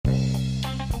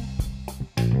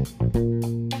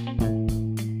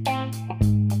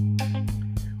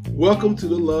Welcome to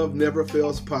the Love Never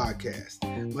Fails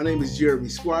podcast. My name is Jeremy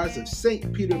Squires of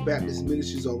St. Peter Baptist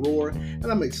Ministries Aurora, and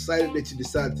I'm excited that you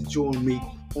decided to join me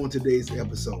on today's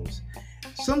episodes.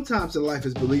 Sometimes in life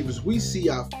as believers, we see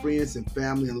our friends and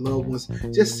family and loved ones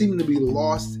just seeming to be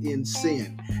lost in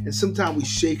sin. And sometimes we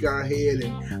shake our head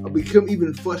and become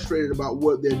even frustrated about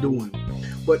what they're doing.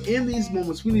 But in these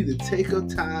moments, we need to take a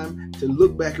time to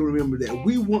look back and remember that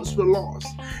we once were lost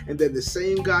and that the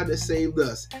same God that saved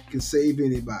us can save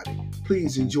anybody.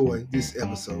 Please enjoy this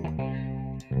episode.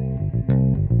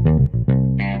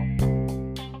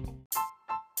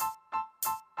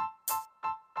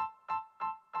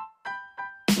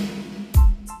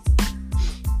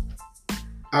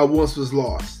 I once was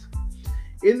lost.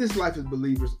 In this life as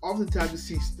believers, oftentimes we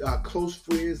see close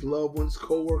friends, loved ones,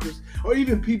 co-workers, or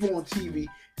even people on TV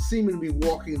seeming to be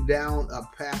walking down a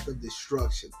path of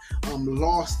destruction,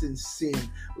 lost in sin,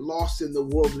 lost in the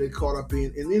world that they're caught up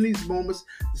in. And in these moments,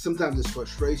 sometimes it's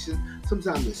frustration,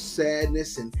 sometimes it's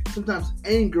sadness, and sometimes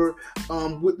anger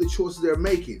with the choices they're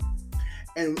making.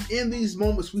 And in these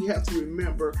moments, we have to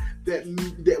remember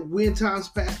that when times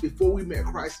passed before we met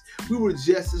Christ, we were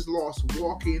just as lost,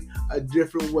 walking a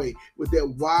different way with that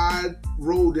wide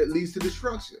road that leads to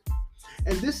destruction.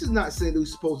 And this is not saying that we're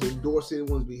supposed to endorse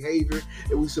anyone's behavior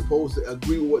and we're supposed to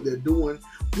agree with what they're doing.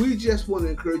 We just want to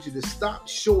encourage you to stop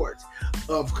short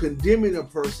of condemning a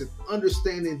person,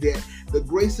 understanding that the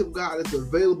grace of God is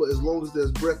available as long as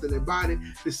there's breath in their body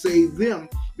to save them,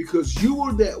 because you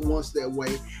were that once that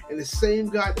way, and the same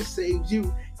God that saved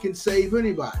you can save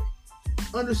anybody.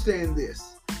 Understand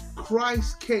this: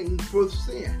 Christ came for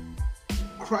sin.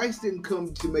 Christ didn't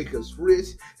come to make us rich,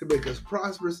 to make us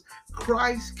prosperous.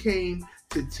 Christ came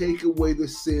to take away the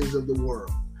sins of the world.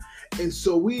 And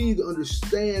so we need to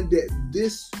understand that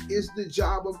this is the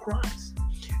job of Christ,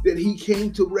 that he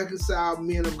came to reconcile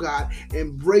men of God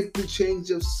and break the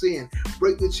chains of sin,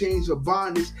 break the chains of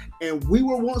bondage. And we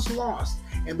were once lost,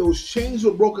 and those chains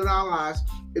were broken in our lives,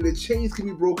 and the chains can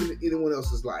be broken in anyone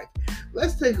else's life.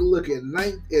 Let's take a look at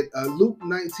Luke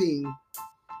 19,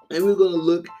 and we're going to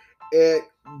look at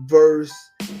verse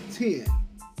 10.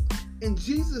 And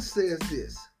Jesus says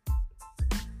this: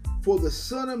 "For the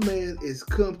Son of Man is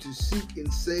come to seek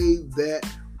and save that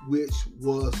which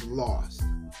was lost."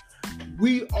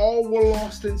 We all were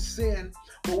lost in sin,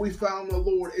 but we found the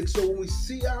Lord. And so when we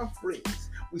see our friends,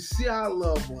 we see our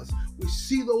loved ones, we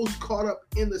see those caught up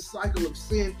in the cycle of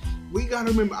sin, we got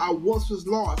to remember I once was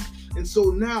lost. And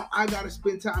so now I got to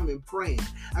spend time in praying.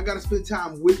 I got to spend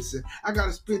time witnessing. I got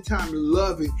to spend time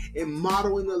loving and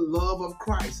modeling the love of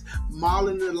Christ,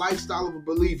 modeling the lifestyle of a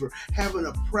believer, having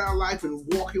a prayer life and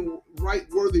walking right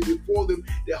worthy before them,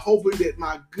 that hoping that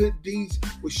my good deeds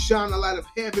will shine the light of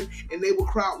heaven and they will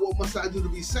cry out, "What must I do to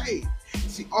be saved?"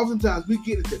 See, oftentimes we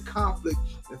get into conflict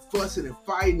and fussing and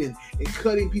fighting and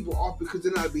cutting people off because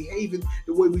they're not behaving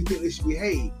the way we think they should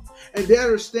behave. And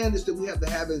there are standards that we have to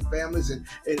have in families and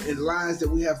lines that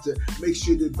we have to make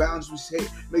sure the boundaries we say,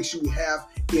 make sure we have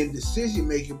in decision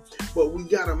making. But we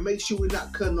got to make sure we're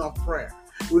not cutting off prayer.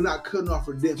 We're not cutting off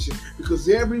redemption, because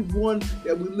everyone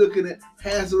that we're looking at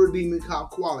has a redeeming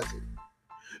quality.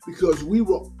 Because we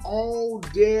were all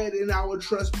dead in our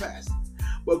trespasses,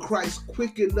 but Christ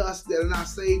quickened us that are not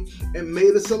saved and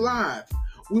made us alive.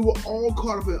 We were all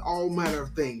caught up in all manner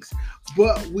of things,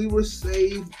 but we were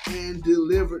saved and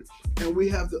delivered. And we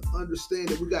have to understand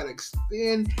that we got to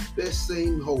extend that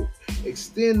same hope,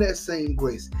 extend that same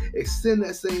grace, extend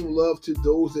that same love to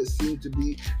those that seem to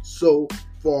be so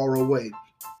far away.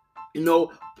 You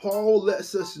know, Paul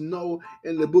lets us know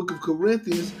in the book of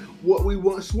Corinthians what we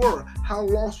once were, how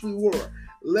lost we were.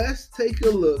 Let's take a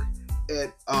look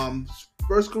at 1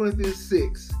 Corinthians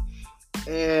 6,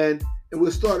 and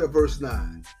we'll start at verse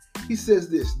 9. He says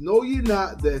this: "Know ye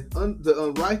not that the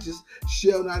unrighteous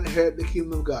shall not inherit the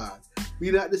kingdom of God? Be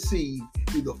not deceived,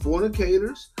 neither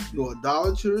fornicators, nor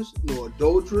idolaters, nor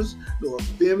adulterers, nor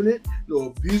effeminate, nor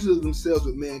abusers of themselves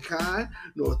with mankind,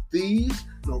 nor thieves,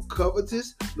 nor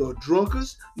covetous, nor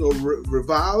drunkards, nor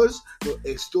revilers, nor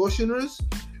extortioners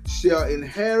shall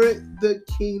inherit the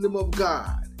kingdom of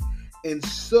God. And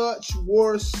such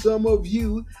were some of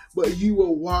you, but you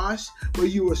were washed, but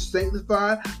you were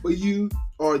sanctified, but you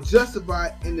are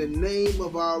justified in the name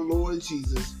of our Lord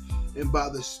Jesus and by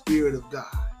the Spirit of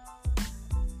God."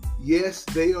 Yes,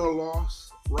 they are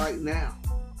lost right now.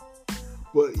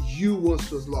 But you once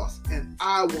was lost, and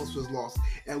I once was lost.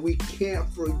 And we can't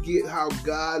forget how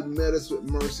God met us with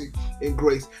mercy and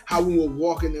grace. How we were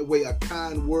walking that way, a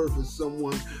kind word for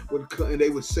someone would come, and they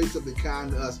would say something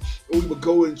kind to us. Or we would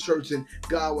go in church, and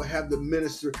God would have the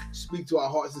minister speak to our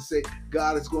hearts and say,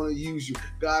 God is going to use you.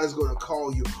 God is going to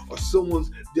call you. Or someone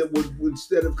that would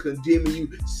instead of condemning you,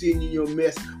 seeing you in your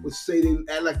mess, would say they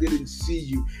act like they didn't see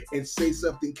you and say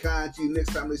something kind to you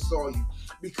next time they saw you.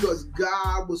 Because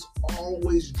God was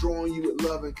always drawing you with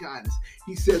love and kindness.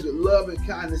 He says, with love and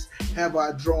kindness have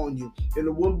I drawn you. In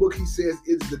the one book, he says,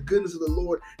 it's the goodness of the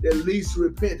Lord that leads to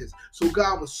repentance. So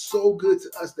God was so good to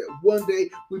us that one day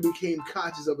we became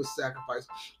conscious of his sacrifice.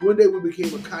 One day we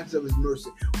became conscious of his mercy.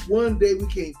 One day we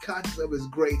became conscious of his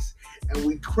grace. And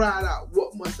we cried out,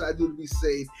 what must I do to be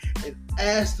saved? And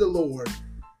asked the Lord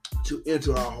to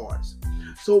enter our hearts.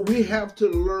 So we have to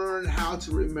learn how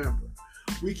to remember.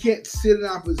 We can't sit in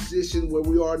our position where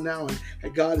we are now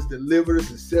and God has delivered us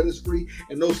and set us free,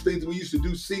 and those things we used to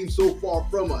do seem so far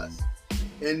from us,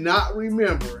 and not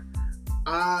remember,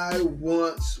 I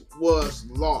once was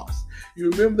lost. You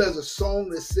remember there's a song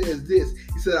that says this.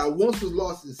 He said, I once was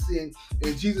lost in sin,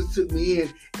 and Jesus took me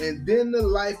in, and then the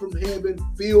light from heaven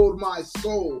filled my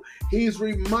soul. He's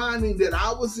reminding that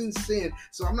I was in sin.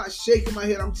 So I'm not shaking my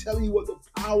head. I'm telling you what the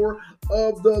power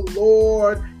of the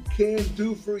Lord can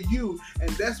do for you. And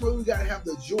that's where we got to have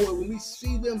the joy when we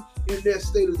see them in their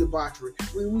state of debauchery,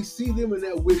 when we see them in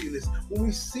their wickedness, when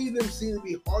we see them seem to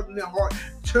be hard in their heart,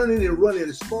 turning and running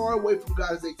as far away from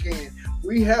God as they can.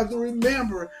 We have to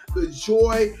remember the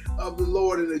joy of the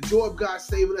Lord and the joy of God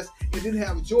saving us, and then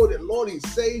have joy that, Lord, he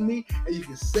saved me and you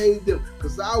can save them,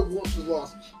 because I once was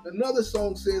lost. Another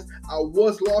song says, I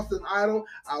was lost and idle.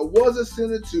 I was a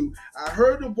sinner too. I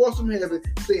heard the voice from heaven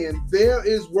saying, there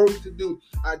is work to do.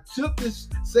 I took this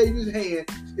Savior's hand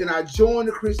and I joined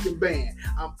the Christian band.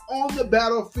 I'm on the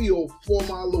battlefield for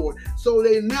my Lord. So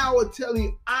they now are telling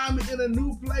you, I'm in a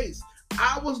new place.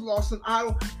 I was lost and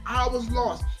idle. I was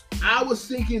lost. I was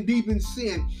sinking deep in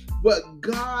sin, but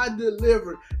God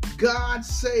delivered, God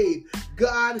saved,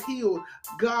 God healed,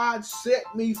 God set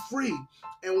me free.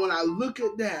 And when I look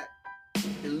at that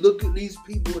and look at these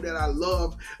people that I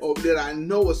love or that I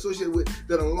know associated with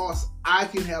that are lost, I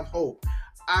can have hope.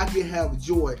 I can have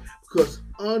joy, because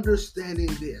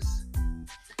understanding this,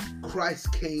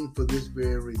 Christ came for this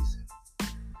very reason.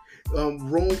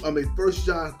 1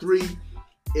 John 3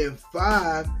 and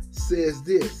 5 says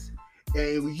this,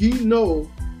 and ye know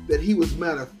that he was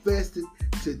manifested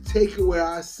to take away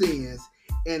our sins,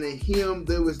 and in him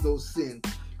there was no sin.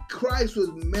 Christ was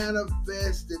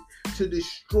manifested to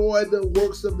destroy the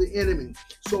works of the enemy.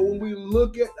 So when we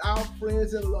look at our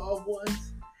friends and loved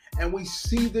ones and we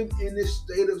see them in this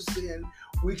state of sin,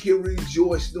 we can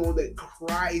rejoice knowing that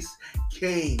Christ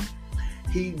came.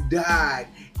 He died.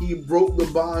 He broke the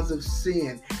bonds of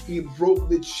sin. He broke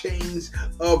the chains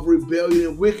of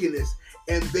rebellion and wickedness,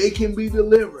 and they can be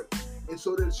delivered. And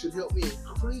so that should help me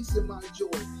increase in my joy,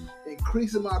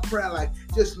 increase in my prayer life.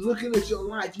 Just looking at your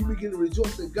life, you begin to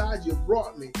rejoice that God, you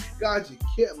brought me. God, you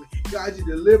kept me. God, you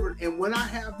delivered. And when I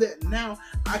have that now,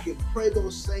 I can pray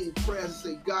those same prayers and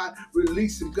say, God,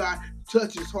 release him. God,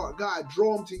 touch his heart. God,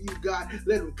 draw him to you. God,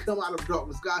 let him come out of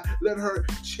darkness. God, let her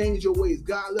change her ways.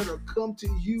 God, let her come to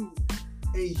you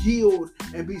and yield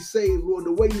and be saved, Lord.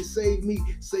 The way you saved me,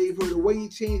 save her. The way you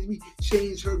changed me,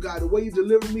 change her, God. The way you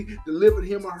delivered me, delivered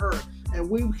him or her. And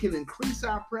we can increase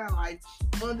our prayer life,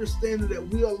 understanding that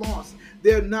we are lost.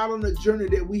 They're not on the journey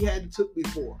that we hadn't took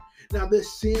before. Now, their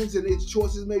sins and their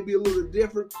choices may be a little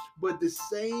different, but the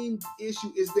same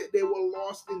issue is that they were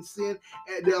lost in sin,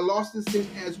 and they're lost in sin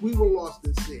as we were lost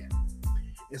in sin.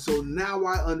 And so now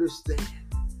I understand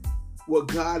what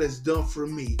God has done for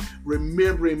me,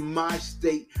 remembering my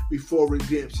state before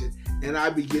redemption, and I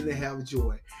begin to have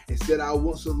joy. And said, I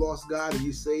once was lost, God, and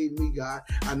you saved me, God.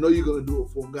 I know you're going to do it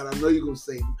for him, God. I know you're going to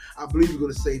save him. I believe you're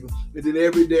going to save him. And then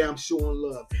every day I'm showing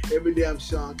love. Every day I'm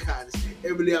showing kindness.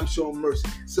 Every day I'm showing mercy.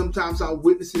 Sometimes I'm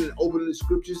witnessing and opening the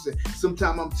scriptures, and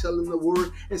sometimes I'm telling the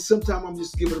word, and sometimes I'm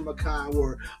just giving them a kind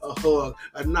word, a hug,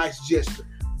 a nice gesture.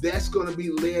 That's going to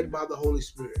be led by the Holy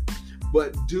Spirit.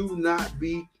 But do not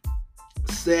be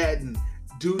saddened.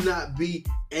 Do not be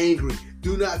angry.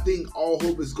 Do not think all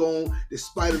hope is gone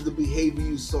despite of the behavior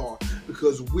you saw,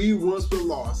 because we once were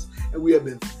lost and we have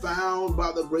been found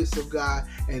by the grace of God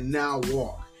and now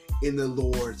walk in the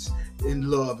Lord's in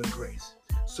love and grace.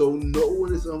 So no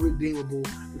one is unredeemable,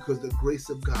 because the grace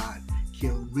of God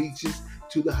can reach us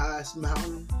to the highest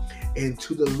mountain and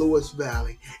to the lowest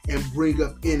valley and bring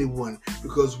up anyone,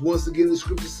 because once again the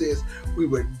scripture says we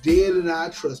were dead in our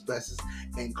trespasses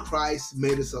and Christ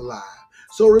made us alive.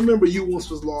 So remember, you once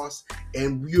was lost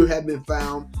and you have been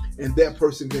found, and that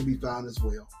person can be found as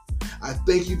well. I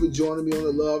thank you for joining me on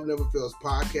the Love Never Fails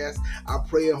podcast. I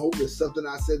pray and hope that something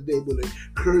I said today will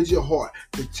encourage your heart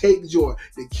to take joy,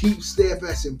 to keep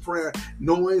steadfast in prayer,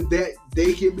 knowing that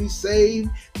they can be saved,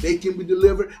 they can be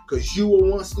delivered, because you were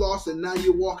once lost and now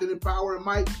you're walking in power and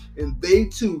might, and they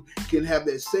too can have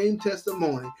that same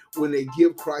testimony when they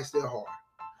give Christ their heart.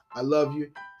 I love you.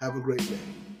 Have a great day.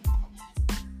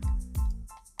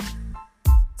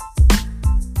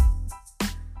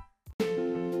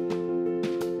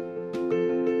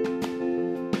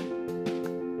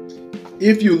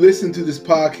 If you listen to this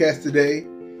podcast today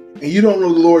and you don't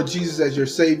know the Lord Jesus as your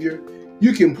Savior,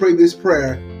 you can pray this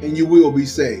prayer and you will be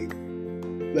saved.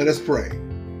 Let us pray.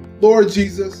 Lord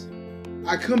Jesus,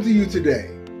 I come to you today.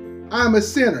 I am a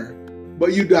sinner,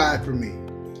 but you died for me.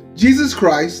 Jesus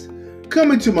Christ,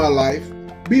 come into my life.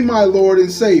 Be my Lord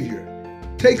and Savior.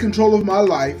 Take control of my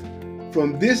life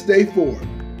from this day forward.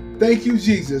 Thank you,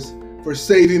 Jesus, for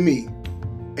saving me.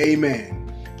 Amen.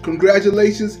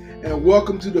 Congratulations and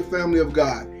welcome to the family of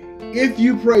God. If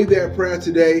you prayed that prayer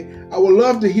today, I would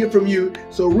love to hear from you.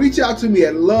 So reach out to me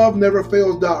at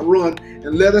loveneverfails.run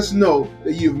and let us know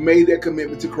that you've made that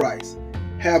commitment to Christ.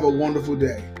 Have a wonderful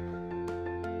day.